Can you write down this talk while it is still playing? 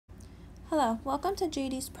Hello, welcome to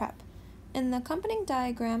JD's Prep. In the accompanying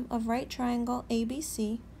diagram of right triangle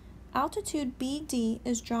ABC, altitude BD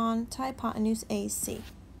is drawn to hypotenuse AC.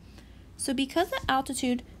 So because the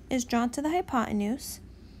altitude is drawn to the hypotenuse,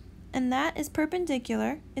 and that is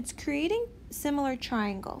perpendicular, it's creating similar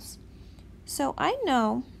triangles. So I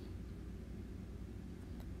know,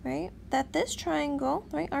 right, that this triangle,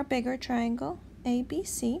 right, our bigger triangle,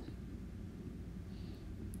 ABC,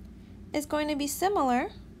 is going to be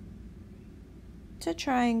similar to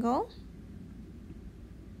triangle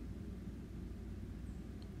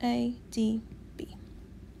ADB.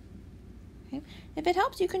 Okay. If it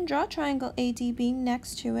helps, you can draw triangle ADB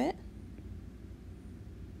next to it.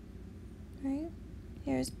 Right?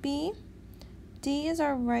 Here's B, D is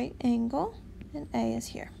our right angle, and A is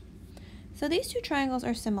here. So these two triangles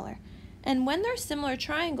are similar. And when they're similar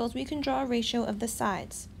triangles, we can draw a ratio of the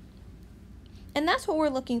sides. And that's what we're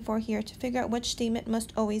looking for here to figure out which statement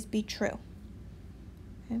must always be true.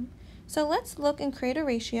 Okay. So let's look and create a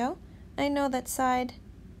ratio. I know that side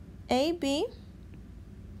AB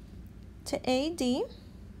to AD,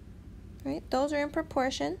 right, those are in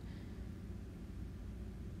proportion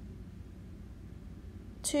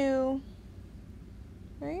to,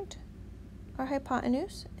 right, our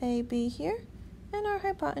hypotenuse AB here and our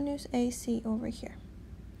hypotenuse AC over here.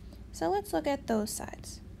 So let's look at those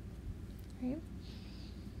sides. Right.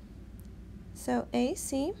 So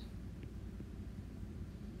AC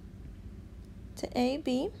to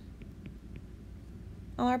AB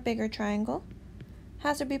on our bigger triangle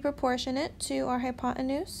has to be proportionate to our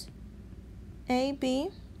hypotenuse AB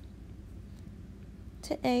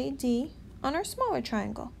to AD on our smaller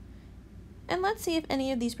triangle. And let's see if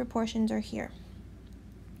any of these proportions are here.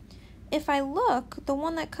 If I look, the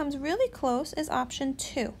one that comes really close is option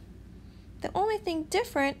 2. The only thing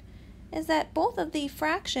different is that both of the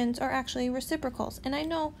fractions are actually reciprocals, and I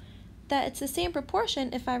know that it's the same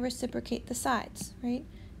proportion if I reciprocate the sides, right?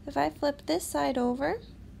 If I flip this side over,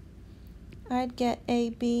 I'd get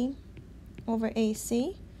AB over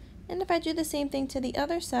AC, and if I do the same thing to the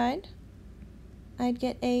other side, I'd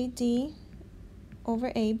get AD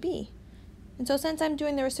over AB. And so since I'm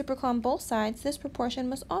doing the reciprocal on both sides, this proportion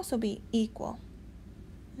must also be equal,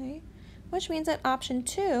 right? Which means that option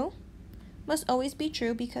 2 must always be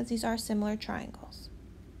true because these are similar triangles.